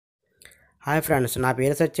Hi friends, నా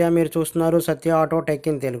పేరు సత్య. మీరు చూస్తున్నారు సత్య auto tech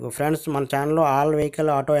in Telugu. Friends, మన ఛానల్లో all vehicle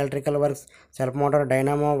auto electrical works, self motor,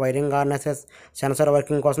 డైనామో, wiring హార్నెసెస్, sensor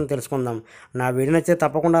working కోసం తెలుసుకుందాం. నా వీడియో నచ్చితే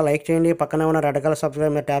తప్పకుండా లైక్ చేయండి. పక్కనే ఉన్న రెడ్ కలర్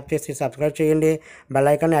సబ్స్క్రైబ్ మీద ట్యాప్ చేసి సబ్స్క్రైబ్ చేయండి.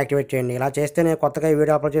 బెల్ ఐకాన్ని యాక్టివేట్ చేయండి. ఇలా చేస్తే నేను కొత్తగా ఈ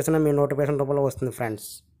వీడియో అప్లోడ్ చేసిన మీ నోటిఫికేషన్ రూపంలో వస్తుంది. Friends,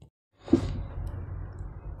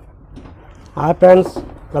 hi friends,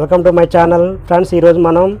 welcome to my channel. Friends, ఈరోజు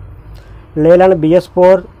మనం లేలాండ్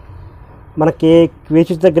BS4 మనకి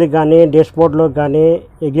క్వీచెస్ దగ్గరికి కానీ, డాష్బోర్డ్లో కానీ,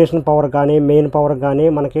 ఇగ్నిషన్ పవర్ కానీ, మెయిన్ పవర్ కానీ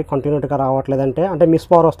మనకి కంటిన్యూట్గా రావట్లేదంటే అంటే మిస్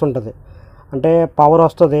పవర్ వస్తుంటుంది. అంటే పవర్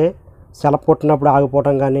వస్తుంది, సెలప్ కొట్టినప్పుడు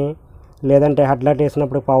ఆగిపోవడం కానీ, లేదంటే హెడ్లైట్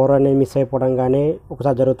వేసినప్పుడు పవర్ అనేది మిస్ అయిపోవడం కానీ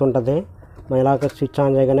ఒకసారి జరుగుతుంటుంది. ఇలాగ స్విచ్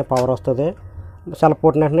ఆన్ చేయగానే పవర్ వస్తుంది, సెలప్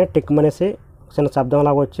కొట్టిన వెంటనే టిక్ అనేసి చిన్న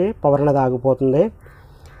శబ్దంలాగా వచ్చి పవర్ అనేది ఆగిపోతుంది.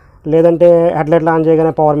 లేదంటే హెడ్లైట్లు ఆన్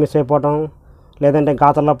చేయగానే పవర్ మిస్ అయిపోవడం, లేదంటే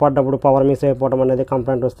గాతల్లో పడ్డప్పుడు పవర్ మిస్ అయిపోవడం అనేది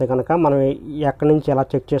కంప్లైంట్ వస్తే కనుక మనం ఎక్కడి నుంచి ఎలా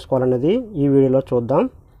చెక్ చేసుకోవాలనేది ఈ వీడియోలో చూద్దాం.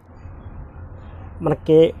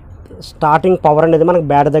 మనకి స్టార్టింగ్ పవర్ అనేది మనకి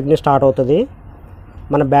బ్యాటరీ దగ్గర నుంచి స్టార్ట్ అవుతుంది.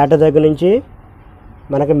 మన బ్యాటరీ దగ్గర నుంచి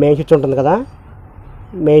మనకి మెయిన్ స్విచ్ ఉంటుంది కదా,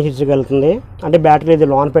 మెయిన్ స్విచ్కి వెళ్తుంది. అంటే బ్యాటరీ ఇది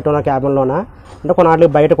లోన్ పెట్టి ఉన్న క్యాబిన్లోన, అంటే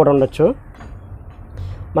కొన్నాళ్ళకి బయట కూడా ఉండొచ్చు.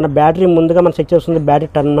 మన బ్యాటరీ ముందుగా మనం చెక్ చేస్తుంది battery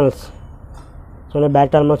terminals. So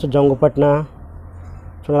battery terminals జంగు పట్టిన,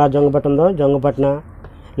 చూడాలి జంగు పట్టిందో, జంగు పట్టిన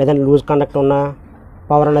లేదంటే లూజ్ కండక్ట్ ఉన్న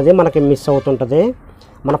పవర్ అనేది మనకి మిస్ అవుతుంటుంది.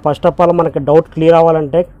 మన ఫస్ట్ ఆఫ్ ఆల్ మనకి డౌట్ క్లియర్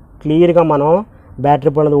అవ్వాలంటే క్లియర్గా మనం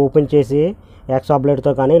బ్యాటరీ పోల్ అనేది ఓపెన్ చేసి ఎక్సా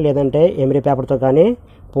బ్లేడ్తో కానీ, లేదంటే ఎమిరీ పేపర్తో కానీ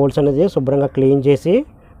పోల్స్ అనేది శుభ్రంగా క్లీన్ చేసి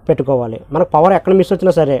పెట్టుకోవాలి. మనకు పవర్ ఎక్కడ మిస్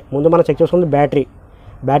వచ్చినా సరే ముందు మనం చెక్ చేసుకుంది బ్యాటరీ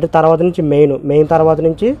తర్వాత నుంచి మెయిన్ తర్వాత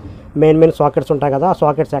నుంచి మెయిన్ సాకెట్స్ ఉంటాయి కదా, ఆ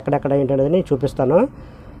సాకెట్స్ ఎక్కడెక్కడ ఏంటి అనేది నేను చూపిస్తాను.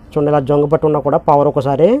 చూడండి, ఇలా జంగు పట్టి ఉన్నా కూడా పవర్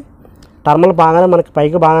ఒకసారి టర్మల్ బాగానే మనకి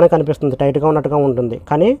పైకి బాగానే కనిపిస్తుంది, టైట్గా ఉన్నట్టుగా ఉంటుంది.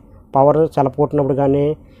 కానీ పవర్ సెలప్ కొట్టినప్పుడు కానీ,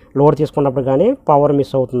 లోడ్ తీసుకున్నప్పుడు కానీ పవర్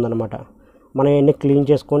మిస్ అవుతుంది అనమాట. మనం ఇవన్నీ క్లీన్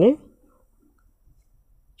చేసుకొని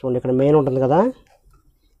చూడండి, ఇక్కడ మెయిన్ ఉంటుంది కదా,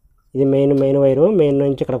 ఇది మెయిన్ వైరు, మెయిన్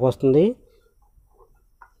నుంచి ఇక్కడికి వస్తుంది.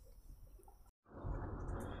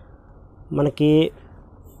 మనకి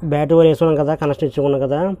బ్యాటరీ వైర్ వేసుకున్నాం కదా, కనెక్షన్ ఇచ్చుకున్నాం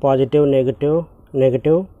కదా, పాజిటివ్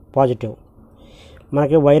నెగిటివ్ పాజిటివ్.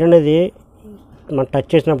 మనకి వైర్ అనేది మనం టచ్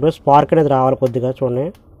చేసినప్పుడు స్పార్క్ అనేది రావాలి కొద్దిగా. చూడండి,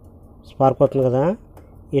 స్పార్క్ వస్తుంది కదా,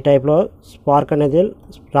 ఈ టైప్లో స్పార్క్ అనేది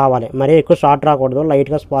రావాలి. మరీ ఎక్కువ షార్ట్ రాకూడదు,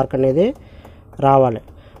 లైట్గా స్పార్క్ అనేది రావాలి.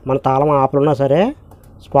 మన తాళం ఆఫ్లో ఉన్నా సరే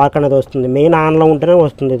స్పార్క్ అనేది వస్తుంది. మెయిన్ ఆన్లో ఉంటేనే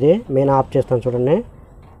వస్తుంది. ఇది మెయిన్ ఆఫ్ చేస్తాను, చూడండి,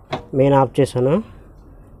 మెయిన్ ఆఫ్ చేశాను,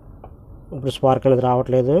 ఇప్పుడు స్పార్క్ అనేది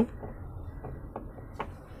రావట్లేదు.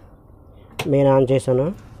 మెయిన్ ఆన్ చేశాను,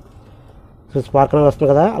 స్పార్క్ అనేది వస్తుంది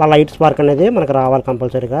కదా, అలా లైట్ స్పార్క్ అనేది మనకు రావాలి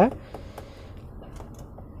కంపల్సరీగా.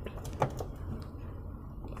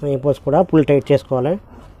 ఈ పోల్స్ కూడా ఫుల్ టైట్ చేసుకోవాలి.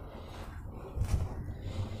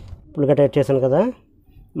 ఫుల్గా టైట్ చేశాను కదా.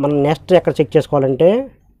 మనం నెక్స్ట్ ఎక్కడ చెక్ చేసుకోవాలంటే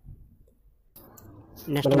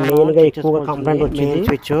నెక్స్ట్ మెయిన్గా ఎక్కువగా కంప్లైంట్ వచ్చింది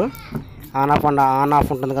స్విచ్ ఆన్ ఆఫ్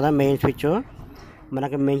ఉంటుంది కదా, మెయిన్ స్విచ్.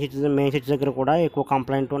 మనకి మెయిన్ స్విచ్ దగ్గర కూడా ఎక్కువ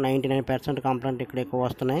కంప్లైంట్, 99% కంప్లైంట్ ఇక్కడ ఎక్కువ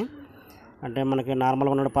వస్తున్నాయి. అంటే మనకి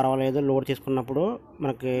నార్మల్గా ఉన్నప్పుడు పర్వాలేదు, లోడ్ తీసుకున్నప్పుడు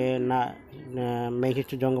మనకి మెయిన్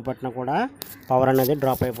స్విచ్ జంగు పట్టినా కూడా పవర్ అనేది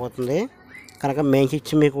డ్రాప్ అయిపోతుంది. కనుక మెయిన్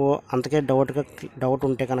స్విచ్ మీకు అంతకే డౌట్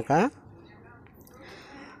ఉంటే కనుక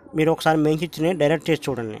మీరు ఒకసారి మెయిన్ స్విచ్ని డైరెక్ట్ చేసి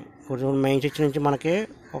చూడండి. మెయిన్ స్విచ్ నుంచి మనకి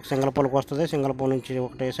ఒక సింగిల్ పోల్కి వస్తుంది, సింగిల్ పోల్ నుంచి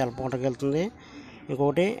ఒకటి సెల్ఫ్ మోటార్కి వెళ్తుంది,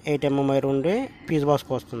 ఇంకొకటి 8mm వైర్ ఉండి పీస్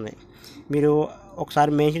బాక్స్కి వస్తుంది. మీరు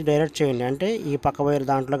ఒకసారి మెయిన్ స్విచ్ డైరెక్ట్ చేయండి. అంటే ఈ పక్క వైర్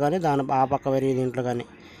దాంట్లో కానీ, ఆ పక్క వైర్ దీంట్లో కానీ,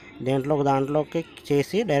 దాంట్లోకి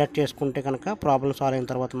చేసి డైరెక్ట్ చేసుకుంటే కనుక ప్రాబ్లమ్ సాల్వ్ అయిన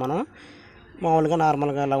తర్వాత మనం మామూలుగా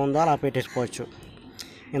నార్మల్గా ఎలా ఉందో అలా పెట్టేసుకోవచ్చు.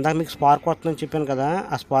 ఇందాక మీకు స్పార్క్ వస్తుందని చెప్పాను కదా,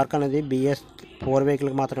 ఆ స్పార్క్ అనేది BS4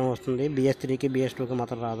 వెహికల్కి మాత్రమే వస్తుంది, BS3కి BS2కి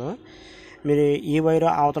మాత్రం రాదు. మీరు ఈ వైరు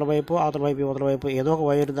అవతల వైపు ఏదో ఒక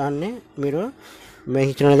వైరు దాన్ని మీరు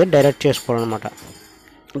మెయిన్ అనేది డైరెక్ట్ చేసుకోవాలన్నమాట.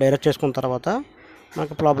 డైరెక్ట్ చేసుకున్న తర్వాత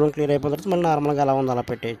మనకు ప్రాబ్లం క్లియర్ అయిపోయిన తర్వాత మళ్ళీ నార్మల్గా ఎలా ఉందో అలా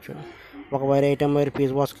పెట్టేయచ్చు. ఒక వైర్ 8mm వైర్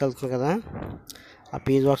పీస్ బాక్స్కి వెళ్తుంది కదా, ఆ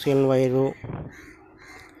పీస్ బాక్స్కి వెళ్ళిన వైరు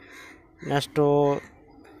నెక్స్ట్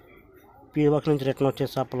పీస్ బాక్స్ నుంచి రిటర్న్ వచ్చే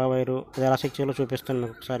సప్లై వైరు, అది ఎలా చెక్ చేయాలో చూపిస్తాను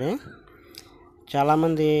మీకు ఒకసారి.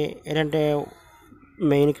 చాలామంది ఏంటంటే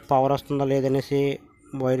మెయిన్కి పవర్ వస్తుందో లేదనేసి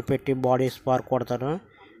వైర్ పెట్టి బాడీ స్పార్క్ కొడతారు.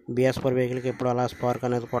 BS4 వెహికల్కి ఎప్పుడు అలా స్పార్క్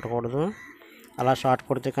అనేది కొట్టకూడదు. అలా షార్ట్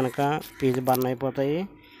కొడితే కనుక పీజీ బర్న్ అయిపోతాయి.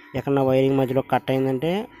 ఎక్కడన్నా వైరింగ్ మధ్యలో కట్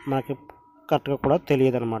అయిందంటే మనకి కరెక్ట్గా కూడా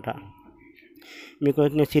తెలియదు అనమాట. మీకు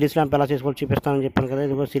నేను సిరీస్ ల్యాంప్ ఎలా చేసుకోవాలి చూపిస్తానని చెప్పాను కదా,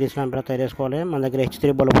 ఇది కూడా సిరీస్ ల్యాంప్ ఎలా తయారు చేసుకోవాలి. మన దగ్గర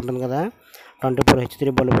H3 బల్బ్ ఉంటుంది కదా, 24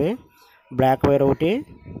 H3 బల్బ్, బ్లాక్ వైర్ ఒకటి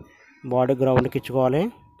బాడీ గ్రౌండ్కి ఇచ్చుకోవాలి.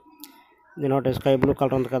 దీని ఒకటి స్కై బ్లూ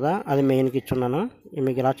కలర్ ఉంది కదా, అది మెయిన్కి ఇచ్చున్నాను.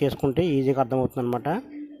 మీకు ఇలా చేసుకుంటే ఈజీగా అర్థమవుతుంది అనమాట.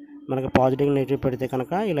 మనకి పాజిటివ్ నెగిటివ్ పెడితే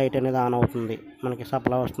కనుక ఈ లైట్ అనేది ఆన్ అవుతుంది. మనకి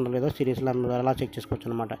సప్లై వస్తుందో లేదో సిరీస్లో అలా చెక్ చేసుకోవచ్చు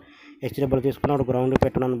అనమాట. హెచ్డి బల్బ్ తీసుకుని ఒక గ్రౌండ్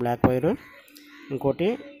పెట్టున్నాను బ్లాక్ వైరు,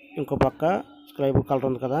 ఇంకో పక్క స్కై బ్లూ కలర్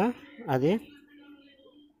ఉంది కదా అది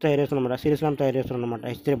తయారు చేస్తున్నాం అనమాట. సిరీస్ ల్యాంప్ తయారు చేస్తున్నాం అనమాట.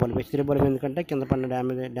 హెచ్డి బల్బ్ ఎందుకంటే కింద పడిన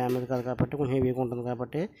డ్యామేజ్ కాదు కాబట్టి కొంచెం హెవీగా ఉంటుంది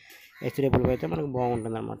కాబట్టి హెచ్డి బల్బ్ అయితే మనకు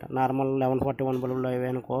బాగుంటుంది అనమాట. నార్మల్ 1141 బల్బులు అవి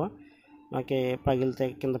అనుకో మనకి పగిలితే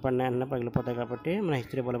కింద పడిన వెంటనే పగిలిపోతాయి కాబట్టి మన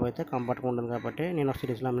హెచ్డి బల్బ్ అయితే కంఫర్ట్గా ఉంటుంది కాబట్టి నేను ఒక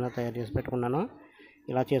సిరీస్ ల్యాంప్ తయారు చేసి పెట్టుకున్నాను.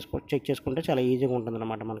 ఇలా చెక్ చేసుకుంటే చాలా ఈజీగా ఉంటుంది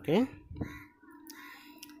అనమాట.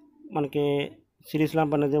 మనకి సిరీస్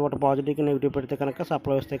ల్యాంప్ అనేది ఒక పాజిటివ్ నెగిటివ్ పెడితే కనుక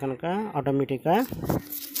సప్లై వస్తే కనుక ఆటోమేటిక్గా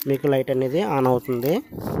మీకు లైట్ అనేది ఆన్ అవుతుంది.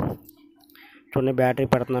 చూడండి, బ్యాటరీ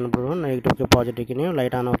పెడుతున్నాను ఇప్పుడు, నెగిటివ్కి పాజిటివ్కి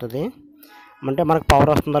లైట్ ఆన్ అవుతుంది. అంటే మనకు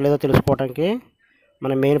పవర్ వస్తుందో లేదో తెలుసుకోవడానికి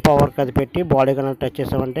మన మెయిన్ పవర్కి అది పెట్టి బాడీ కనుక టచ్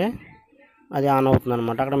చేసామంటే అది ఆన్ అవుతుంది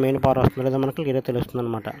అనమాట. అక్కడ మెయిన్ పవర్ వస్తుందో లేదో మనకి క్లియర్గా తెలుస్తుంది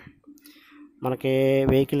అనమాట. మనకి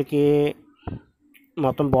వెహికల్కి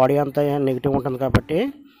మొత్తం బాడీ అంతా నెగిటివ్ ఉంటుంది కాబట్టి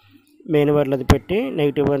మెయిన్ వైర్లు అది పెట్టి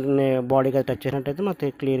నెగిటివ్ బాడీకి అది టచ్ చేసినట్టయితే మనకి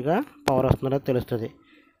క్లియర్గా పవర్ వస్తుందో తెలుస్తుంది.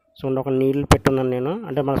 సో ఒక నీళ్ళు పెట్టున్నాను నేను,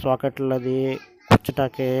 అంటే మన సాకెట్లో అది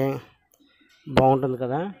కూర్చోటానికి బాగుంటుంది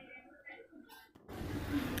కదా.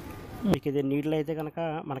 మీకు ఇది నీళ్ళు అయితే కనుక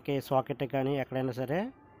మనకి సాకెట్ కానీ ఎక్కడైనా సరే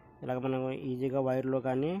ఇలాగ మనం ఈజీగా వైర్లో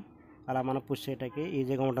కానీ అలా మనం పుష్ చేయటానికి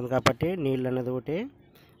ఈజీగా ఉంటుంది కాబట్టి నీళ్ళు అనేది ఒకటి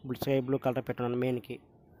స్కై బ్లూ కలర్ పెట్టున్నాను మెయిన్కి.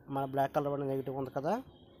 మన బ్లాక్ కలర్ అనేది నెగిటివ్ ఉంది కదా,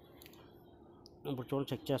 ఇప్పుడు చూడండి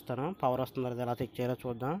చెక్ చేస్తాను పవర్ వస్తుందో అది ఎలా చెక్ చేయాలో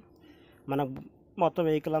చూద్దాం. మన మొత్తం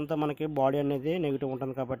వెహికల్ అంతా మనకి బాడీ అనేది నెగిటివ్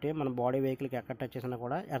ఉంటుంది కాబట్టి మన బాడీ వెహికల్కి ఎక్కడ టచ్ చేసినా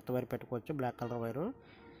కూడా ఎర్త్ వైర్ పెట్టుకోవచ్చు, బ్లాక్ కలర్ వైరు.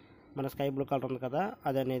 మన స్కై బ్లూ కలర్ ఉంది కదా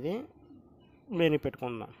అది అనేది మెయిన్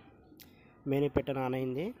పెట్టుకుందాం. మెయిన్ పెట్టిన ఆన్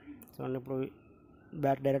అయింది. చూడండి, ఇప్పుడు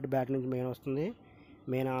డైరెక్ట్ బ్యాటరీ నుంచి మెయిన్ వస్తుంది,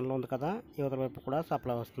 మెయిన్ ఆన్లో ఉంది కదా, యువతల వైపు కూడా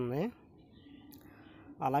సప్లై వస్తుంది.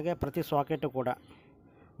 అలాగే ప్రతి సాకెట్ కూడా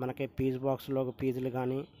మనకి పీజ్ బాక్స్లో పీజులు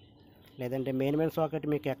కానీ లేదంటే మెయిన్ సాకెట్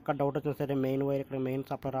మీకు ఎక్కడ డౌట్ వచ్చినా సరే మెయిన్ వైర్ ఇక్కడ మెయిన్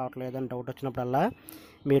సప్లై రావట్లేదు అని డౌట్ వచ్చినప్పుడల్లా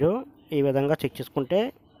మీరు ఈ విధంగా చెక్ చేసుకుంటే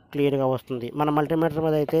క్లియర్గా వస్తుంది. మన మల్టీమీటర్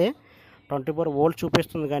మీద అయితే 24 వోల్ట్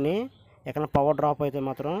చూపిస్తుంది కానీ ఎక్కడ పవర్ డ్రాప్ అయితే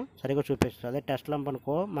మాత్రం సరిగ్గా చూపిస్తుంది. అదే టెస్ట్ ల్యాంప్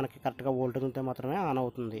అనుకో మనకి కరెక్ట్గా వోల్టేజ్ ఉంటే మాత్రమే ఆన్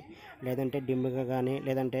అవుతుంది, లేదంటే డిమ్గా కానీ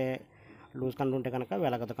లేదంటే లూజ్ కరెంట్ ఉంటే కనుక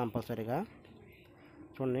వెలగదు కంపల్సరీగా.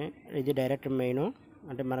 చూడండి, ఇది డైరెక్ట్ మెయిన్,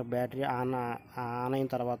 అంటే మనకు బ్యాటరీ ఆన్ అయిన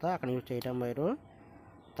తర్వాత అక్కడ యూజ్ చేయటం వైరు,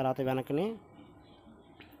 తర్వాత వెనకని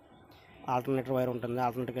ఆల్టర్నేటర్ వైర్ ఉంటుంది,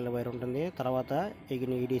 ఆల్టర్నేటర్కి వెళ్ళే వైర్ ఉంటుంది, తర్వాత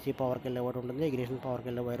ఈడీసీ పవర్కి వెళ్ళే వైర్ ఉంటుంది, ఇగ్నిషన్ పవర్కి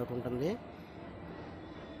వెళ్ళే వైర్ ఒకటి ఉంటుంది.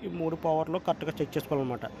 ఈ 3 పవర్లు కరెక్ట్గా చెక్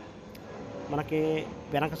చేసుకోవాలన్నమాట. మనకి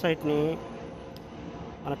వెనక సైడ్ని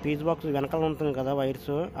మన పీజ్ బాక్స్ వెనకాల ఉంటుంది కదా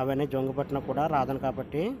వైర్స్, అవన్నీ జొంగు పట్టినా కూడా రాదని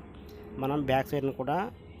కాబట్టి మనం బ్యాక్ సైడ్ని కూడా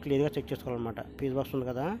క్లియర్గా చెక్ చేసుకోవాలన్నమాట. పీజ్ బాక్స్ ఉంది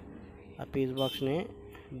కదా, ఆ పీజ్ బాక్స్ని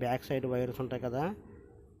బ్యాక్ సైడ్ వైర్స్ ఉంటాయి కదా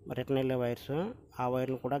రిటర్న్ వెళ్ళే వైర్స్, ఆ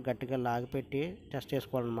వైర్ని కూడా గట్టిగా లాగిపెట్టి టెస్ట్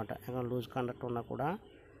చేసుకోవాలన్నమాట. ఏమైనా లూజ్ కండక్ట్ ఉన్నా కూడా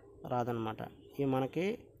రాదనమాట. ఇవి మనకి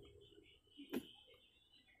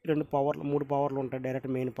 3 పవర్లు ఉంటాయి డైరెక్ట్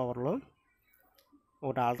మెయిన్ పవర్లో.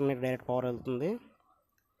 ఒకటి ఆల్టర్నేట్ డైరెక్ట్ పవర్ వెళ్తుంది,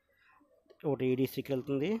 ఒకటి ఈడీసీకి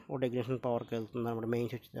వెళ్తుంది, ఒకటి ఇగ్నిషన్ పవర్కి వెళ్తుంది అనమాట. మెయిన్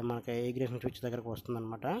స్విచ్ మనకి ఇగ్నిషన్ స్విచ్ దగ్గరకు వస్తుంది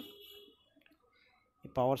అనమాట. ఈ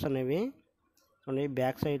పవర్స్ అనేవి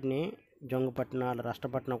బ్యాక్ సైడ్ని జొంగు పట్టిన రస్ట్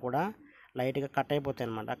పట్టినా కూడా లైట్గా కట్ అయిపోతాయి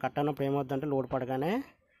అనమాట. ఆ కట్ అయినప్పుడు ఏమవుతుందంటే లోడ్ పడగానే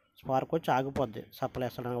స్పార్క్ వచ్చి ఆగిపోద్ది, సప్లై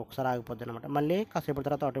వేస్తాడానికి ఒకసారి ఆగిపోద్ది అనమాట. మళ్ళీ కాసేపు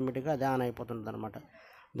తర్వాత ఆటోమేటిక్గా అదే ఆన్ అయిపోతుంది అనమాట.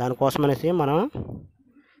 దానికోసం అనేసి మనం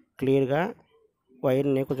క్లియర్గా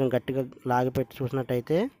వైర్ని కొంచెం గట్టిగా లాగిపెట్టి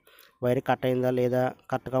చూసినట్టయితే వైర్ కట్ అయిందా లేదా,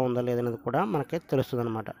 కరెక్ట్గా ఉందా లేదా అనేది కూడా మనకి తెలుస్తుంది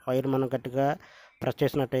అనమాట. వైర్ మనం గట్టిగా ప్రెస్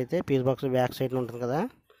చేసినట్టయితే పీస్ బాక్స్ బ్యాక్ సైడ్ ఉంటుంది కదా,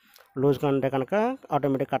 లూజ్గా ఉంటే కనుక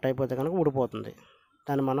ఆటోమేటిక్ కట్ అయిపోతే కనుక ఊడిపోతుంది.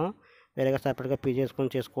 దాన్ని మనం వేరేగా సపరేట్గా పీస్ చేసుకొని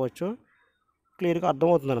చేసుకోవచ్చు. క్లియర్గా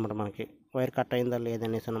అర్థమవుతుంది అనమాట మనకి వైర్ కట్ అయిందా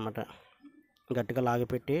లేదనేసి అనమాట. గట్టిగా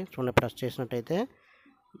లాగిపెట్టి చూడండి ప్రెస్ చేసినట్టయితే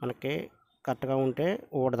మనకి కరెక్ట్గా ఉంటే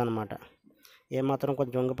ఊడదనమాట. ఏమాత్రం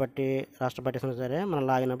కొంచెం జొంగ పట్టి రస్ట్ పట్టేసినా సరే మనం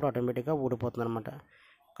లాగినప్పుడు ఆటోమేటిక్గా ఊడిపోతుంది అనమాట.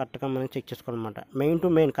 కరెక్ట్గా మనం చెక్ చేసుకోవాలన్నమాట. మెయిన్ టు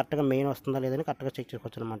మెయిన్ కరెక్ట్గా మెయిన్ వస్తుందా లేదని కరెక్ట్గా చెక్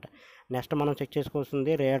చేసుకోవచ్చు అనమాట. నెక్స్ట్ మనం చెక్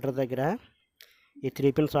చేసుకోవాల్సింది రేడియేటర్ దగ్గర ఈ 3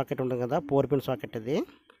 పిన్ సాకెట్ ఉంటుంది కదా, 4 పిన్ సాకెట్ ఇది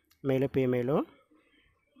మెయిల్ ఫీమేల్.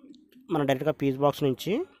 మనం డైరెక్ట్గా పీస్ బాక్స్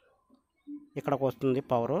నుంచి ఇక్కడికి వస్తుంది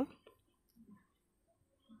పవరు.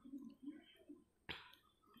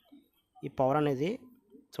 ఈ పవర్ అనేది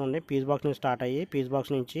చూడండి పీస్ బాక్స్ నుంచి స్టార్ట్ అయ్యి పీస్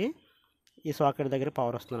బాక్స్ నుంచి ఈ సాకెట్ దగ్గర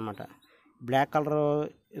పవర్ వస్తుంది అనమాట. బ్లాక్ కలర్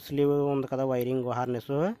స్లీవ్ ఉంది కదా వైరింగ్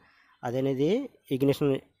హార్నెస్, అదనేది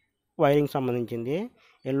ఇగ్నిషన్ వైరింగ్ సంబంధించింది.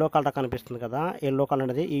 ఎల్లో కలర్ కనిపిస్తుంది కదా, ఎల్లో కలర్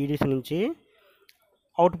అనేది ఈడీసీ నుంచి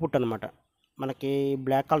అవుట్పుట్ అనమాట. మనకి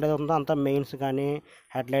బ్లాక్ కలర్ ఏదో ఉందో అంతా మెయిన్స్ కానీ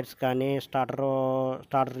హెడ్లైట్స్ కానీ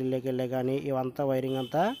స్టార్టర్ రిలేకి వెళ్ళే కానీ ఇవంతా వైరింగ్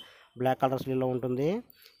అంతా బ్లాక్ కలర్ సీవ్లో ఉంటుంది.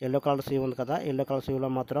 ఎల్లో కలర్ సీవ్ ఉంది కదా, ఎల్లో కలర్ సీవ్లో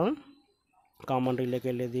మాత్రం కామన్ రిలేకి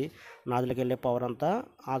వెళ్ళేది, నాదులకి వెళ్ళే పవర్ అంతా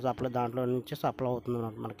ఆ సప్లై దాంట్లో నుంచి సప్లై అవుతుంది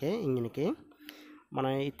అన్నమాట మనకి ఇంజిన్కి. మన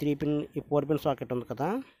ఈ 3 పిన్ ఈ 4 పిన్ సాకెట్ ఉంది కదా,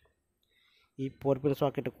 ఈ 4 పిన్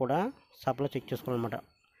సాకెట్ కూడా సప్లై చెక్ చేసుకోవాలన్నమాట.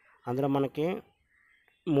 అందులో మనకి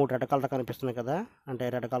 3 రెడ్ కలర్ కనిపిస్తున్నాయి కదా, అంటే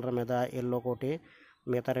రెడ్ కలర్ మీద ఎల్లో ఒకటి,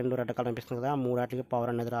 మిగతా 2 రెడ్ కలర్ కనిపిస్తుంది కదా, ఆ 3 వాటికి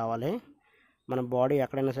పవర్ అనేది రావాలి. మన బాడీ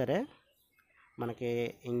ఎక్కడైనా సరే మనకి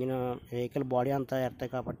ఇంజిన్ వెహికల్ బాడీ అంతా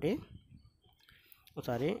ఎడతాయి కాబట్టి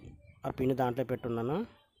ఒకసారి ఆ పిన్ దాంట్లో పెట్టున్నాను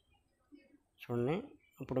చూడండి.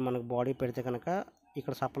 ఇప్పుడు మనకు బాడీ పెడితే కనుక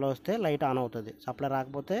ఇక్కడ సప్లై వస్తే లైట్ ఆన్ అవుతుంది, సప్లై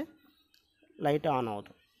రాకపోతే లైట్ ఆన్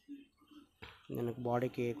అవుతుంది. నేను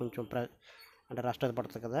బాడీకి కొంచెం అంటే రస్ట్ అది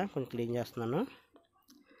పడుతుంది కదా, కొంచెం క్లీన్ చేస్తున్నాను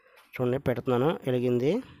చూడండి. పెడుతున్నాను,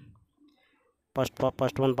 వెలిగింది. ఫస్ట్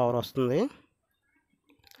 1 పవర్ వస్తుంది.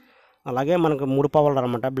 అలాగే మనకు 3 పవర్లు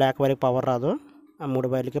అనమాట, బ్లాక్ వైర్కి పవర్ రాదు, ఆ 3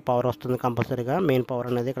 వైర్లకి పవర్ వస్తుంది కంపల్సరీగా. మెయిన్ పవర్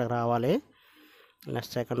అనేది ఇక్కడ రావాలి.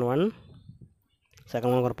 నెక్స్ట్ సెకండ్ వన్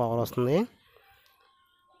కూడా పవర్ వస్తుంది.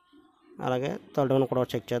 అలాగే థర్డ్ వన్ కూడా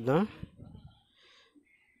చెక్ చేద్దాం.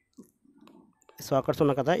 సాకెట్స్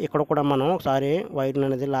ఉన్నాయి కదా, ఇక్కడ కూడా మనం ఒకసారి వైర్ని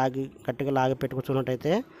అనేది గట్టిగా లాగి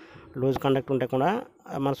పెట్టుకున్నట్టయితే లూజ్ కండక్ట్ ఉంటే కూడా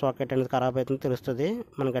మన సాకెట్ అనేది ఖరాబ్ అవుతుంది తెలుస్తుంది.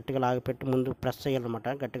 మనం గట్టిగా లాగి పెట్టి ముందు ప్రెస్ చేయాలన్నమాట,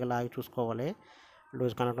 గట్టిగా లాగి చూసుకోవాలి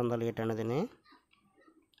లూజ్ కండక్ట్ ఉందా లేట్ అనేది.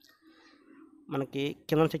 మనకి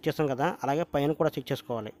కింద చెక్ చేస్తాం కదా, అలాగే పైన కూడా చెక్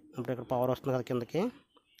చేసుకోవాలి. ఇప్పుడు ఇక్కడ పవర్ వస్తుంది కదా, కిందకి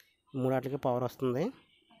 3 వాటికి పవర్ వస్తుంది,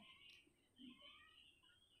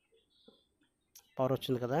 పవర్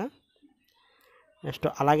వచ్చింది కదా. నెక్స్ట్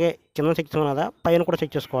అలాగే కింద చెక్ చేసుకున్నాం కదా, పైన కూడా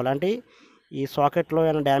చెక్ చేసుకోవాలి. అంటే ఈ సాకెట్లో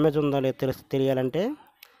ఏమైనా డ్యామేజ్ ఉందో లేదో తెలియాలంటే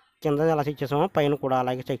కింద ఎలా చెక్ చేసామో పైన కూడా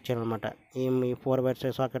అలాగే చెక్ చేయాలన్నమాట. ఈ 4 వైర్స్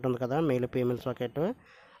సాకెట్ ఉంది కదా, మెయిల్ ఫీమేల్ సాకెట్,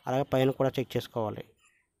 అలాగే పైన కూడా చెక్ చేసుకోవాలి.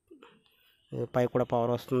 పై కూడా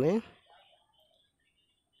పవర్ వస్తుంది.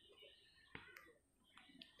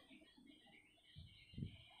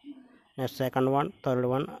 Next second one, third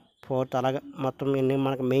one, fourth, అలాగే మొత్తం ఎన్ని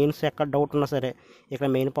మనకి మెయిన్స్ ఎక్కడ డౌట్ ఉన్నా సరే ఇక్కడ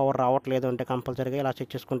మెయిన్ పవర్ రావట్లేదు అంటే కంపల్సరీగా ఇలా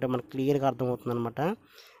చెక్ చేసుకుంటే మనకు క్లియర్గా అర్థమవుతుంది అనమాట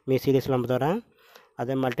మీ సిరీస్ ల్యాంప్ ద్వారా.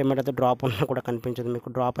 అదే మల్టీమీటర్ అయితే డ్రాప్ ఉన్నా కూడా కనిపించదు, మీకు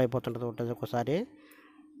డ్రాప్ అయిపోతుంటుంది ఉంటుంది ఒకసారి.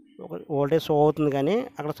 వోల్టేజ్ షో అవుతుంది కానీ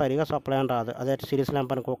అక్కడ సరిగా సప్లై అని రాదు. అదే సిరీస్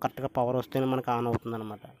ల్యాంప్ అనుకో కరెక్ట్గా పవర్ వస్తేనే మనకు ఆన్ అవుతుంది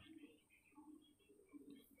అనమాట.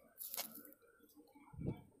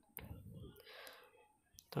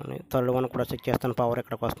 థర్డ్ వన్ కూడా చెక్ చేస్తాను పవర్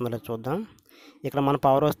ఎక్కడికి వస్తుందో లేదో చూద్దాం. ఇక్కడ మన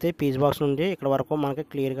పవర్ వస్తే పీస్ బాక్స్ నుండి ఇక్కడ వరకు మనకి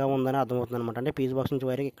క్లియర్గా ఉందని అర్థమవుతుంది అనమాట. అంటే పీస్ బాక్స్ నుంచి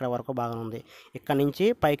వైర్ ఇక్కడ వరకు బాగా ఉంది, ఇక్కడ నుంచి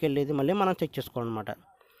పైకి వెళ్ళేది మళ్ళీ మనం చెక్ చేసుకోవాలన్నమాట.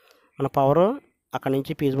 మన పవర్ అక్కడ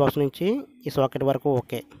నుంచి పీస్ బాక్స్ నుంచి ఈ సాకెట్ వరకు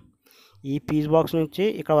ఓకే, ఈ పీస్ బాక్స్ నుంచి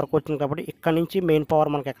ఇక్కడ వరకు వచ్చింది కాబట్టి ఇక్కడ నుంచి మెయిన్ పవర్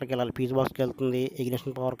మనకి ఎక్కడికి వెళ్ళాలి, పీస్ బాక్స్కి వెళ్తుంది,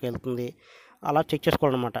 ఇగ్నిషన్ పవర్కి వెళ్తుంది, అలా చెక్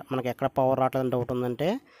చేసుకోవాలన్నమాట. మనకి ఎక్కడ పవర్ రావట్లేదని డౌట్ ఉందంటే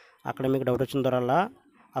అక్కడ మీకు డౌట్ వచ్చిన ద్వారా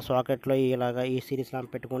ఆ సాకెట్లో ఇలాగా ఈ సిరీస్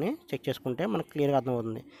ల్యాంప్ పెట్టుకొని చెక్ చేసుకుంటే మనకు క్లియర్గా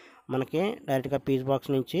అర్థమవుతుంది. మనకి డైరెక్ట్గా పీస్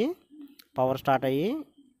బాక్స్ నుంచి పవర్ స్టార్ట్ అయ్యి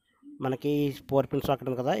మనకి 4 పిన్ సాకెట్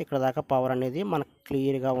ఉంది కదా, ఇక్కడ దాకా పవర్ అనేది మనకు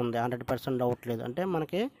క్లియర్గా ఉంది, 100% డౌట్ లేదు. అంటే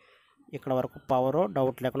మనకి ఇక్కడ వరకు పవర్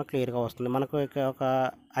డౌట్ లేకుండా క్లియర్గా వస్తుంది, మనకు ఒక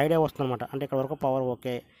ఐడియా వస్తుంది అనమాట. అంటే ఇక్కడ వరకు పవర్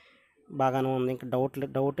ఓకే బాగానే ఉంది, ఇంకా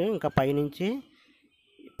డౌట్ ఇంకా పైనుంచి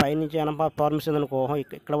ఏమైనా పవర్ మిస్ ఉందనుకో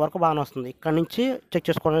ఇక్కడ వరకు బాగానే వస్తుంది, ఇక్కడ నుంచి చెక్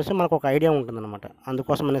చేసుకోవాలనేసి మనకు ఒక ఐడియా ఉంటుంది అనమాట.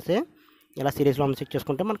 అందుకోసం అనేసి ఇలా సిరీస్లో చెక్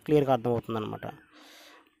చేసుకుంటే మనకు క్లియర్గా అర్థమవుతుంది అనమాట.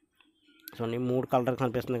 సో 3 కలర్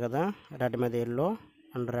కనిపిస్తుంది కదా, రెడ్ మీద ఎల్లో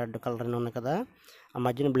అండ్ రెడ్ కలర్ అని ఉన్నాయి కదా, ఆ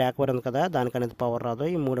మధ్యన బ్లాక్ వైర్ ఉంది కదా, దానికి అనేది పవర్ రాదు.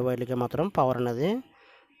 ఈ 3 వైర్లకి మాత్రం పవర్ అనేది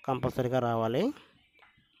కంపల్సరీగా రావాలి.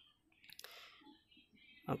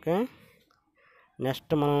 ఓకే,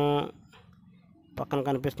 నెక్స్ట్ మనం పక్కన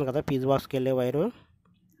కనిపిస్తుంది కదా పీస్ బాక్స్కి వెళ్ళే వైరు,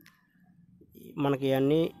 మనకి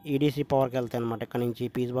అన్నీ ఈడీసీ పవర్కి వెళ్తాయి అనమాట. ఇక్కడ నుంచి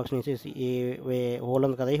పీస్ బాక్స్ నుంచి ఈ హోల్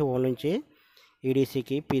ఉంది కదా, ఈ హోల్ నుంచి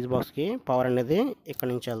ఈడీసీకి పీస్ బాక్స్కి పవర్ అనేది ఇక్కడ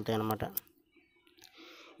నుంచి వెళ్తాయి అనమాట.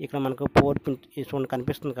 ఇక్కడ మనకు 4 పిన్ చూడండి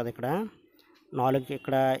కనిపిస్తుంది కదా, ఇక్కడ 4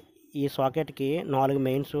 ఇక్కడ ఈ సాకెట్కి 4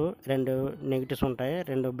 మెయిన్స్, 2 నెగిటివ్స్ ఉంటాయి,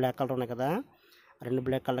 2 బ్లాక్ కలర్ ఉన్నాయి కదా, 2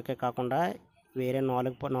 బ్లాక్ కలర్కే కాకుండా వేరే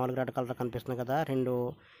 4 రెడ్ కలర్ కనిపిస్తుంది కదా, 2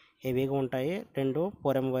 హెవీగా ఉంటాయి, 2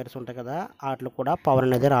 4M వైర్స్ ఉంటాయి కదా, వాటిలో కూడా పవర్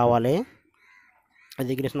అనేది రావాలి. అది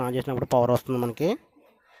ఇగ్నిషన్ ఆన్ చేసినప్పుడు పవర్ వస్తుంది మనకి.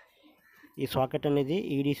 ఈ సాకెట్ అనేది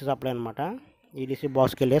ఈడీసీ సప్లై అనమాట, ఈడీసీ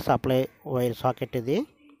బాక్స్కి వెళ్ళే సప్లై వైర్ సాకెట్ ఇది.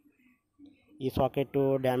 ఈ సాకెట్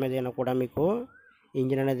డ్యామేజ్ అయినా కూడా మీకు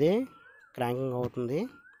ఇంజిన్ అనేది క్రాంకింగ్ అవుతుంది,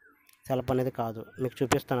 సెల్ఫ్ అనేది కాదు. మీకు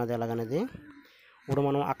చూపిస్తాను అది ఎలాగనేది. ఇప్పుడు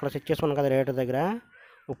మనం అక్కడ చెక్ చేసుకున్నాం కదా రేటర్ దగ్గర,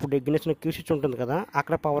 ఇప్పుడు ఇగ్నిషన్ క్యూ స్విచ్ ఉంటుంది కదా,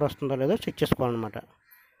 అక్కడ పవర్ వస్తుందో లేదో చెక్ చేసుకోవాలన్నమాట.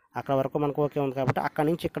 అక్కడ వరకు మనకు ఓకే ఉంది కాబట్టి అక్కడ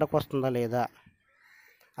నుంచి ఇక్కడికి వస్తుందా లేదా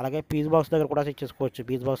అలాగే పీస్ బాక్స్ దగ్గర కూడా చెక్ చేసుకోవచ్చు.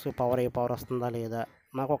 పీస్ బాక్స్ పవర్ వస్తుందా లేదా,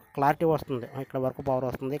 మాకు ఒక క్లారిటీ వస్తుంది, ఇక్కడ వరకు పవర్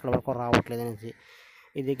వస్తుంది, ఇక్కడ వరకు రావట్లేదు అనేసి.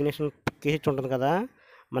 ఇది ఇగ్నిషన్ కీ స్విచ్ ఉంటుంది కదా,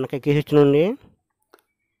 మనకి కీ స్విచ్ నుండి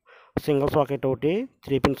సింగిల్ సాకెట్ ఒకటి,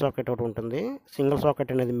 3 పిన్ సాకెట్ ఒకటి ఉంటుంది. సింగిల్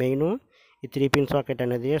సాకెట్ అనేది మెయిన్, ఈ 3 పిన్ సాకెట్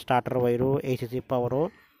అనేది starter wire, ACC power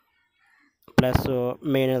plus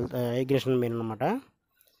main ignition main అనమాట.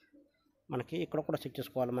 మనకి ఇక్కడ కూడా చెక్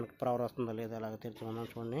చేసుకోవాలి మనకి పవర్ వస్తుందా లేదా. అలాగే తెలుసుకుందాం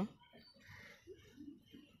చూడండి.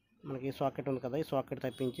 మనకి ఈ సాకెట్ ఉంది కదా, ఈ సాకెట్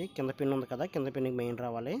తప్పించి కింద పిన్ ఉంది కదా, కింద పిన్కి మెయిన్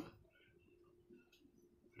రావాలి.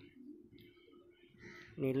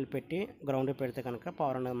 నీళ్ళు పెట్టి గ్రౌండ్ పెడితే కనుక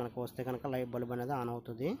పవర్ అనేది మనకు వస్తే కనుక లైట్ బల్బ్ అనేది ఆన్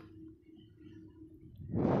అవుతుంది.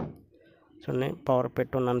 చూడండి, పవర్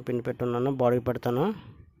పెట్టున్నాను, పిన్ పెట్టున్నాను, బాడీకి పెడతాను.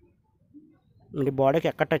 మీ బాడీకి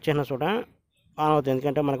ఎక్కడ టచ్ అయినా కూడా ఆన్ అవుతుంది,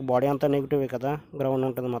 ఎందుకంటే మనకు బాడీ అంతా నెగిటివ్ కదా, గ్రౌండ్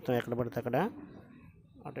ఉంటుంది మొత్తం, ఎక్కడ పడితే అక్కడ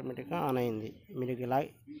ఆటోమేటిక్గా ఆన్ అయింది. మీరు ఇలా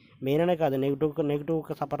మెయిన్ అనే కాదు, నెగిటివ్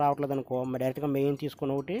సప్లై రావట్లేదు అనుకో, డైరెక్ట్గా మెయిన్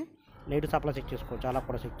తీసుకుని ఒకటి నెగిటివ్ సప్లై చెక్ చేసుకోవచ్చు, అలా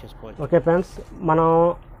కూడా చెక్ చేసుకోవచ్చు. ఓకే ఫ్రెండ్స్, మనం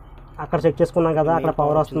అక్కడ చెక్ చేసుకున్నాం కదా, అక్కడ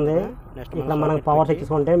పవర్ వస్తుంది. ఇక్కడ మనకి పవర్ చెక్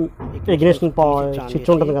చేసుకుంటే ఇగ్నిషన్ స్విచ్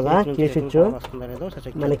ఉంటుంది కదా, కీ స్విచ్,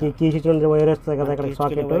 మనకి కీ స్విచ్ నుండి వైర్ వస్తుంది కదా, ఇక్కడ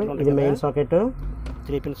సాకెట్, ఇది మెయిన్ సాకెట్,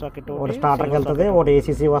 3 పిన్ సాకెట్, ఒకటి స్టార్టర్కి వెళ్తుంది, ఒకటి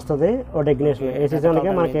ఏసీసీ వస్తుంది, ఒకటి ఇగ్నిషన్. ఏసీసీ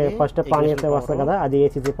అంటే మనకి ఫస్ట్ స్టెప్ ఆన్ చేస్తే వస్తుంది కదా, అది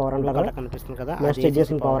ఏసీసీ పవర్ అంటారు. కనిపిస్తుంది కదా, నెక్స్ట్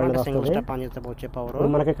ఇగ్నిషన్ పవర్ అనేది వస్తుంది.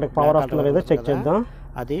 మనకి ఇక్కడ పవర్ వస్తుందో లేదో చెక్ చేద్దాం.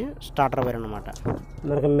 అది స్టార్టర్ వైర్ అనమాట.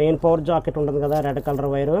 మనకి మెయిన్ పవర్ జాకెట్ ఉంటుంది కదా, రెడ్ కలర్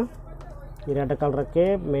వైరు, ఈ రెడ్ కలర్కి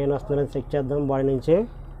మెయిన్ వస్తుంది చెక్ చేద్దాం బాడీ నుంచి.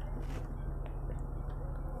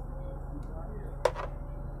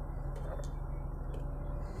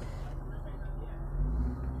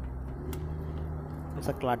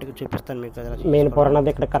 సార్ క్లారిటీగా చూపిస్తాను మీకు. మెయిన్ పవర్ అనేది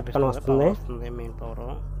ఇక్కడ కరెక్ట్గా వస్తుంది మెయిన్ పవర్.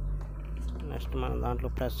 నెక్స్ట్ మనం దాంట్లో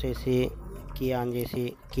ప్రెస్ చేసి కీ ఆన్ చేసి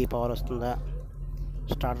కీ పవర్ వస్తుందా,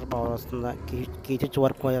 స్టార్టర్ పవర్ వస్తుందా, కీ స్విచ్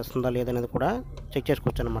వర్క్ వస్తుందా లేదనేది కూడా చెక్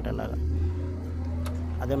చేసుకోవచ్చు అనమాట. ఇలాగా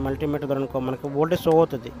అదే మల్టీమీటర్ అనుకో, మనకి వోల్టేజ్ షో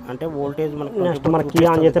అవుతుంది, అంటే వోల్టేజ్ మనకి నెక్స్ట్ మనకి కీ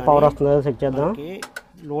ఆన్ చేస్తే పవర్ వస్తుందో చెక్ చేద్దాం.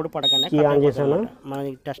 లోడ్ పడగానే కీ ఆన్ చేశాను, మన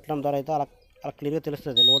టెస్ట్ల ద్వారా అయితే అలా క్లియర్గా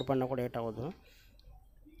తెలుస్తుంది, లోడ్ పడినా కూడా ఏట్ అవ్వదు.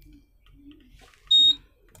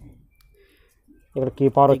 ఇక్కడ కీ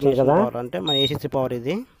పవర్ వచ్చింది కదా, అంటే మన ఏసీసీ పవర్,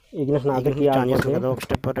 ఇది ఇగ్నిషన్ అది కీ ఆన్ చేస్తుంది కదా, ఒక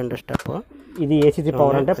స్టెప్ రెండు స్టెప్. ఇది ఏసీసీ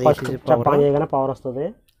పవర్ అంటే ఫస్ట్ స్టెప్ ఆన్ చేయగానే పవర్ వస్తుంది.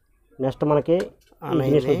 నెక్స్ట్ మనకి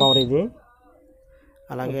ఇగ్నిషన్ పవర్, ఇది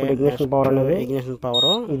అలాగే ఇగ్నిషన్ పవర్ అనేది ఇగ్నిషన్ పవర్,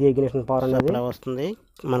 ఇది ఇగ్నిషన్ పవర్ అనేది వస్తుంది,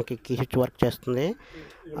 మనకి కీ స్విచ్ వర్క్ చేస్తుంది.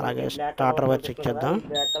 అలాగే స్టార్టర్ వైర్ చెక్ చేద్దాం,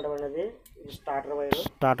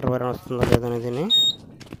 స్టార్టర్ వైర్ వస్తుందా లేదనేది.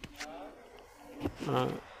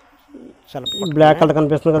 బ్లాక్ కలర్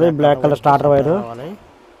కనిపిస్తుంది కదా, black colour starter wire.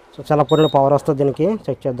 So చాలా పూర్ణ పవర్ వస్తుంది, దీనికి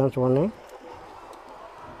చెక్ చేద్దాం చూడండి.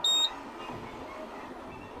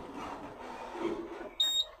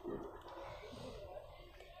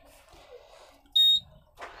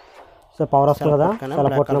 సో పవర్ వస్తుంది కదా, చాలా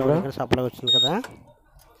పూర్తినప్పుడు సప్లై వచ్చింది కదా.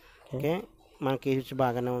 ఓకే, మన కీ స్విచ్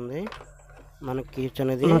బాగానే ఉంది. మన కీ స్విచ్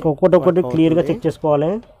అనేది మనకు ఒక్కొక్కటి క్లియర్గా చెక్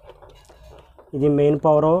చేసుకోవాలి. ఇది మెయిన్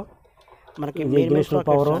పవర్, మనకి ఇగ్నిషన్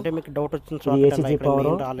పవర్, అంటే మీకు డౌట్ వచ్చింది ఏసీసీ పవర్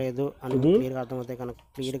రాలేదు అని క్లియర్గా అర్థమవుతాయి కనుక,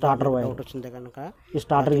 స్టార్టర్ వైర్ డౌట్ వచ్చింది కనుక ఈ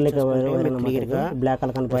స్టార్టర్ క్లియర్గా బ్లాక్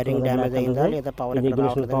కలర్ కనిపిస్తుంది, వైరింగ్ డ్యామేజ్ అయిందా లేదా పవర్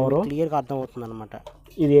ఇగ్నిషన్ పవర్ క్లియర్గా అర్థమవుతుంది అనమాట.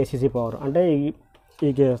 ఇది ఏసీసీ పవర్, అంటే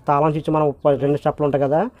ఈ తాళం స్విచ్ మనం 2 స్టెప్లు ఉంటాయి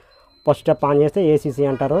కదా, ఫస్ట్ స్టెప్ ఆన్ చేస్తే ఏసీసీ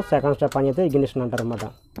అంటారు, సెకండ్ స్టెప్ ఆన్ చేస్తే ఇగ్నిషన్ అంటారు అన్నమాట.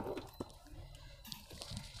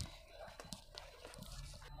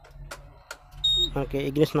 మనకి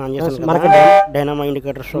ఇగ్నిషన్ ఆన్ చేస్తాం, మనకి డైనామో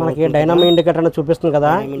ఇండికేటర్ షో, మనకి డైనామో ఇండికేటర్ అనేది చూపిస్తుంది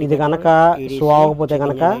కదా. ఇది కనుక షో అవ్వకపోతే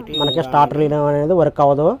కనుక మనకి స్టార్టర్ అనేది వర్క్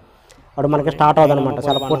అవ్వదు, అప్పుడు మనకి స్టార్ట్ అవుతుంది అనమాట.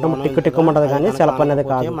 సెల్ఫ్ టిక్కు ఉంటుంది కానీ సెల్ఫ్ అనేది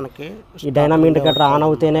కాదు. మనకి ఈ డైనామో ఇండికేటర్ ఆన్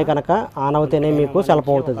అవుతేనే కనుక మీకు సెల్ఫ్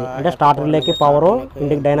అవుతుంది. అంటే స్టార్టర్ రిలేకి పవర్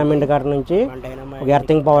ఇంటికి డైనామో ఇండికేటర్ నుంచి ఒక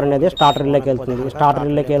ఎర్తింగ్ పవర్ అనేది స్టార్టర్ రిలేకి వెళ్తుంది. స్టార్టర్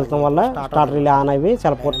రిలేకి వెళ్తాం వల్ల స్టార్టర్ రిలే ఆన్ అయ్యి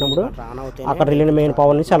సెల్ఫ్ కొట్టినప్పుడు అక్కడ రిలే మెయిన్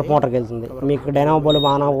పవర్ నుంచి సెల్ఫ్ మోటార్కి వెళ్తుంది. మీకు డైనామో బల్బ్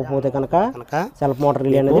ఆన్ అవ్వకపోతే కనుక సెల్ఫ్ మోటార్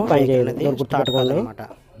రిలే అనేది పనిచేయదు, గుర్తుపెట్టుకోండి.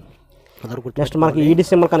 నెక్స్ట్ మనకి ఈడీ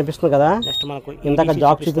సింబల్ కనిపిస్తుంది కదా, ఇందాక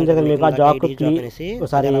జాక్ చూపించారు కదా మీకు, ఆ జాక్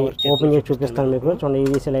ఒకసారి ఓపెన్ చేసి చూపిస్తాను మీకు. చూడండి,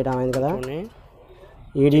 ఈడీసీ లైట్ ఆన్ అయింది కదా,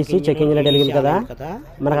 ఈడీసీ చెక్ ఇంజిన్ లైట్ వెలిగింది కదా.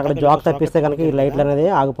 మనకు అక్కడ జాక్ తప్పిస్తే కనుక ఈ లైట్లు అనేది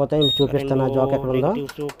ఆగిపోతాయి. మీకు చూపిస్తాను ఆ జాక్ ఎక్కడ ఉందో.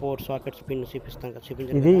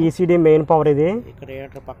 ఇది ఈసీడీ మెయిన్ పవర్. ఇది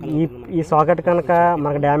ఈ సాకెట్ కనుక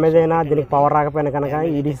మనకు డ్యామేజ్ అయినా, దీనికి పవర్ రాకపోయినా కనుక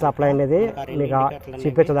ఈడీసీ సప్లై అనేది మీకు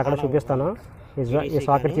చూపించదు, అక్కడ చూపిస్తాను. ఈ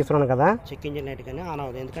సాకెట్ తీసుకున్నాను కదా, చెక్ ఇంజిన్ లైట్ కానీ ఆన్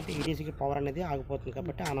అవ్వదు, ఎందుకంటే ఈడీసీకి పవర్ అనేది ఆగిపోతుంది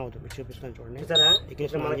కాబట్టి ఆన్ అవుతుంది. మీకు చూపిస్తాను చూడండి.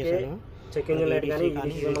 చెక్ ఇంజిన్ లైట్ కానీ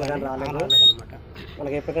రాలేదన్నమాట.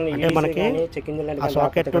 మనకి చెక్ ఇంజిన్ లైట్ ఆ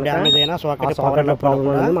సాకెట్ డ్యామేజ్ అయినా సాకెట్ పవర్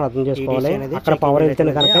మనం అర్థం చేసుకోవాలి. అక్కడ పవర్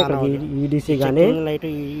వెళ్తేనే కనుక ఇక్కడ ఈడీసీ కానీ లైట్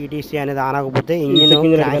ఈడీసీ అనేది ఆన్ అవ్వకపోతే ఇంజిన్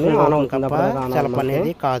ఆన్ అవుతుంది తప్ప సెల్ఫ్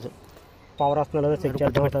అనేది కాదు. పవర్ వస్తుందో లేదో చెక్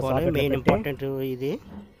చేద్దాం. మెయిన్ ఇంపార్టెంట్ ఇది.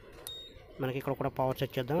 మనకి ఇక్కడ కూడా పవర్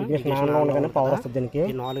చెక్ చేద్దాం. పవర్ వస్తుంది దీనికి.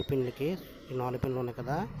 ఈ 4 పిన్లకి, ఈ 4 పిన్లు ఉన్నాయి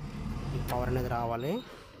కదా, ఈ పవర్ అనేది రావాలి.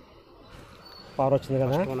 పవర్ వచ్చింది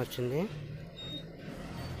కదా, వచ్చింది.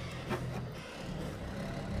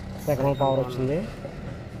 సెకండ్ పవర్ వచ్చింది.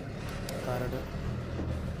 థర్డ్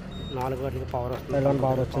 4 వాటికి పవర్ వస్తుంది.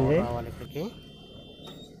 పవర్ వచ్చింది. రావాలి ఇక్కడికి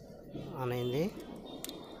ఆన్ అయింది.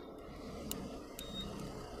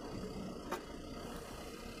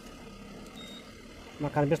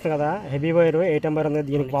 మాకు కనిపిస్తుంది కదా, హెవీ వైర్ 8 ఎంబర్ ఉంది,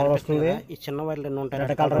 దీనికి పవర్ వస్తుంది. ఈ చిన్న వైర్లు ఎన్ని ఉంటాయి,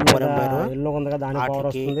 రెడ్ కలర్ ఎల్లో ఉంది కదా, దానికి పవర్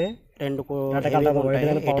వస్తుంది. రెండు రెడ్ కలర్ వైట్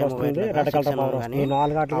గానీ పవర్ వస్తుంది, రెడ్ కలర్ పవర్ వస్తుంది. ఈ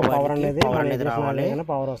 4 వాటికి పవర్ అనేది రావాలి,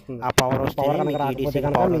 పవర్ వస్తుంది. ఆ పవర్ కనుక రాకపోతే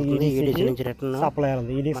కనుక ఈడీసీ నుంచి రిటర్న్ సప్లై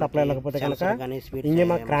అవుతుంది. ఈడీ సప్లై లేకపోతే కనుక ఇంజిన్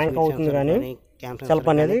మాకు క్రాంక్ అవుతుంది కానీ సెల్ఫ్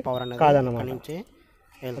అనేది కాదన్నమాట.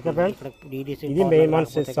 ఇది మెయిన్ మన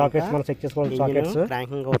సాకెట్స్ మనం చెక్ చేసుకోవాలి. సాకెట్స్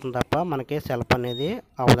క్రాంకింగ్ అవుతుంది తప్ప మనకి సెల్ఫ్ అనేది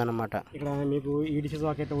అవ్వదన్నమాట. ఇక్కడ మీకు ఈడీసీ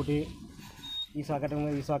సాకెట్ ఒకటి, ఈ సాకెట్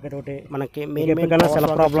ఒకటి, మనకి మెయిన్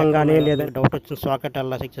సెల్ఫ్ ప్రాబ్లం కానీ లేదా డౌట్ వచ్చిన సాకెట్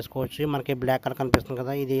అలా చెక్ చేసుకోవచ్చు. మనకి బ్లాక్ కలర్ కనిపిస్తుంది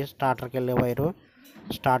కదా, ఇది స్టార్టర్కి వెళ్ళే వైరు.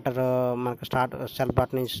 స్టార్టర్ మనకి సెల్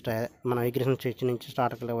బటన్ నుంచి మన ఇగ్నిషన్ స్విచ్ నుంచి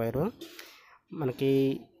స్టార్టర్కి వెళ్ళే వైరు. మనకి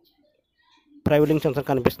ప్రైవిలింగ్ సెన్సర్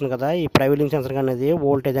కనిపిస్తుంది కదా, ఈ ప్రైవిలింగ్ సెన్సర్ అనేది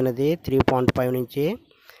వోల్టేజ్ అనేది 3.5 నుంచి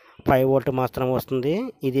 5 వోల్ట్ మాత్రం వస్తుంది.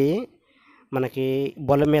 ఇది మనకి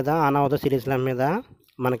బొల్ల మీద ఆన్ అవ్వదు, సిరీస్ ల్యాంప్ మీద.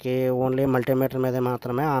 మనకి ఓన్లీ మల్టీమీటర్ మీద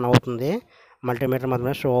మాత్రమే ఆన్ అవుతుంది, మల్టీమీటర్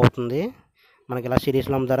మాత్రమే షో అవుతుంది. మనకి ఇలా సిరీస్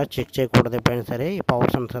ల్యాంప్ ద్వారా చెక్ చేయకూడదు ఎప్పుడైనా సరే. ఈ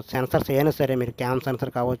పవర్ సెన్సర్స్ అయినా సరే, మీరు క్యామ్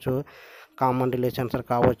సెన్సర్ కావచ్చు, కామన్ రిలే సెన్సర్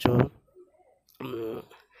కావచ్చు,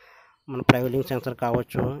 మన ప్రైవిలింగ్ సెన్సర్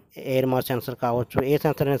కావచ్చు, ఎయిర్ మాస్ సెన్సర్ కావచ్చు, ఏ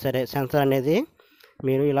సెన్సర్ అయినా సరే, సెన్సర్ అనేది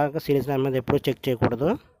మీరు ఇలాగ సిరీస్ ల్యాంప్ మీద ఎప్పుడూ చెక్ చేయకూడదు.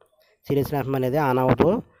 సిరీస్ ల్యాంప్ అనేది ఆన్ అవ్వదు.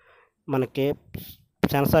 మనకి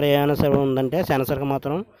సెన్సర్ ఏమైనా సరే ఉందంటే సెన్సర్కి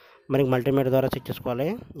మాత్రం మనకి మల్టీమీటర్ ద్వారా చెక్ చేసుకోవాలి.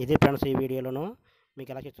 ఇది ఫ్రెండ్స్ ఈ వీడియోలోను మీకు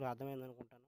ఎలా చెక్ అర్థమైంది అనుకుంటాను.